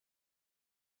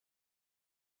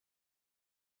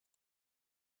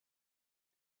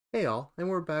Hey all, and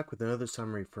we're back with another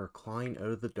summary for Clawing Out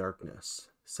of the Darkness,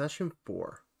 Session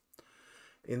 4.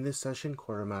 In this session,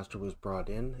 Quartermaster was brought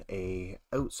in, a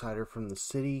outsider from the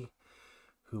city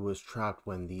who was trapped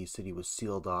when the city was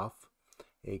sealed off.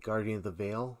 A guardian of the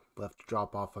veil left to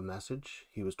drop off a message.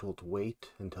 He was told to wait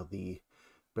until the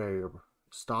barrier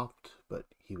stopped, but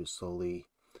he was slowly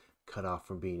cut off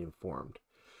from being informed.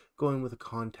 Going with a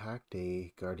contact,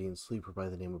 a guardian sleeper by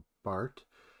the name of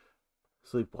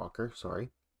Sleepwalker,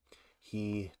 sorry.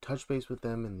 He touched base with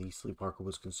them, and the sleepwalker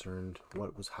was concerned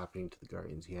what was happening to the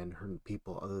Guardians. He hadn't heard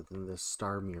people other than this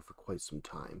Starmere for quite some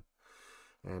time,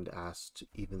 and asked,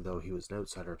 even though he was an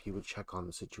outsider, if he would check on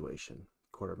the situation.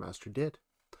 Quartermaster did.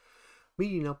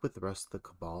 Meeting up with the rest of the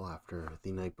Cabal after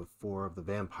the night before of the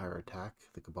vampire attack,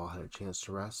 the Cabal had a chance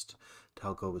to rest.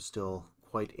 Talco was still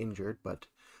quite injured, but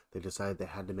they decided they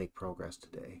had to make progress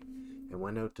today, and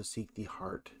went out to seek the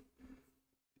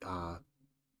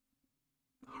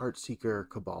Heartseeker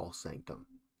Cabal Sanctum,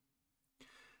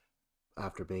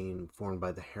 after being informed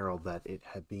by the Herald that it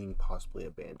had been possibly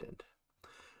abandoned.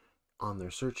 On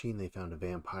their searching, they found a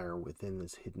vampire within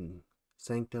this hidden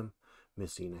sanctum,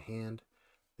 missing a hand.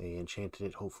 They enchanted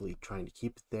it, hopefully trying to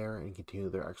keep it there and continue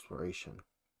their exploration.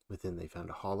 Within, they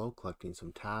found a hollow, collecting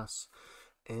some tasks,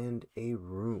 and a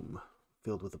room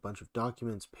filled with a bunch of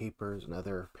documents, papers, and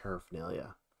other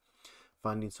paraphernalia.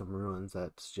 Finding some ruins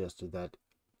that suggested that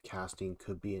casting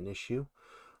could be an issue,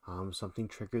 something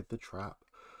triggered the trap,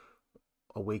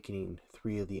 awakening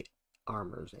 3 of the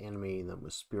armors, animating them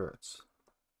with spirits.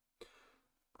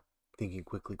 Thinking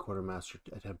quickly, Quartermaster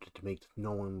attempted to make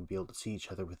no one would be able to see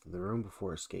each other within the room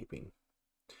before escaping.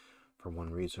 For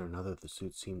one reason or another, the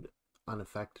suit seemed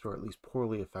unaffected, or at least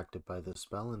poorly affected by the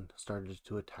spell, and started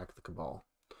to attack the Cabal.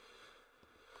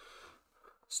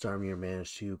 Starmere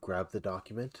managed to grab the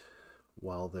document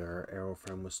while their arrow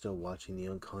friend was still watching the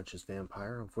unconscious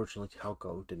vampire. Unfortunately,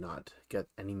 Talco did not get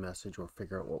any message or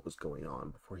figure out what was going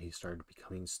on before he started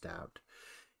becoming stabbed.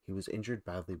 He was injured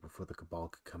badly before the Cabal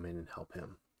could come in and help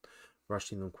him.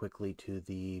 Rushing them quickly to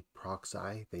the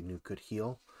Proxy they knew could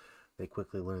heal, they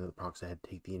quickly learned that the Proxy had to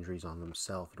take the injuries on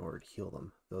themselves in order to heal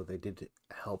them, though they did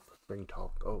help bring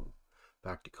Talco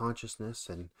back to consciousness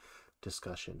and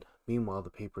discussion. Meanwhile, the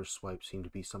paper's swipe seemed to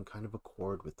be some kind of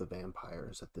accord with the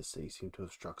vampires that this city seemed to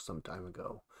have struck some time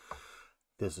ago.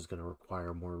 This is going to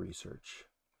require more research.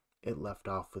 It left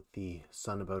off with the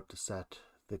sun about to set,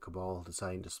 the Cabal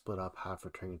deciding to split up, half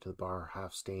returning to the bar,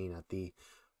 half staying at the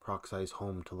Proxy's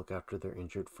home to look after their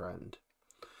injured friend.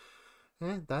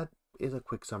 And that is a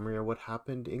quick summary of what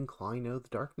happened in Clawing Out of the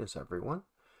Darkness, everyone.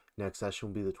 Next session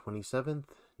will be the 27th,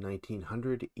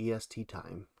 1900 EST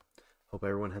time. Hope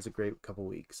everyone has a great couple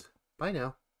weeks. Bye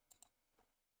now.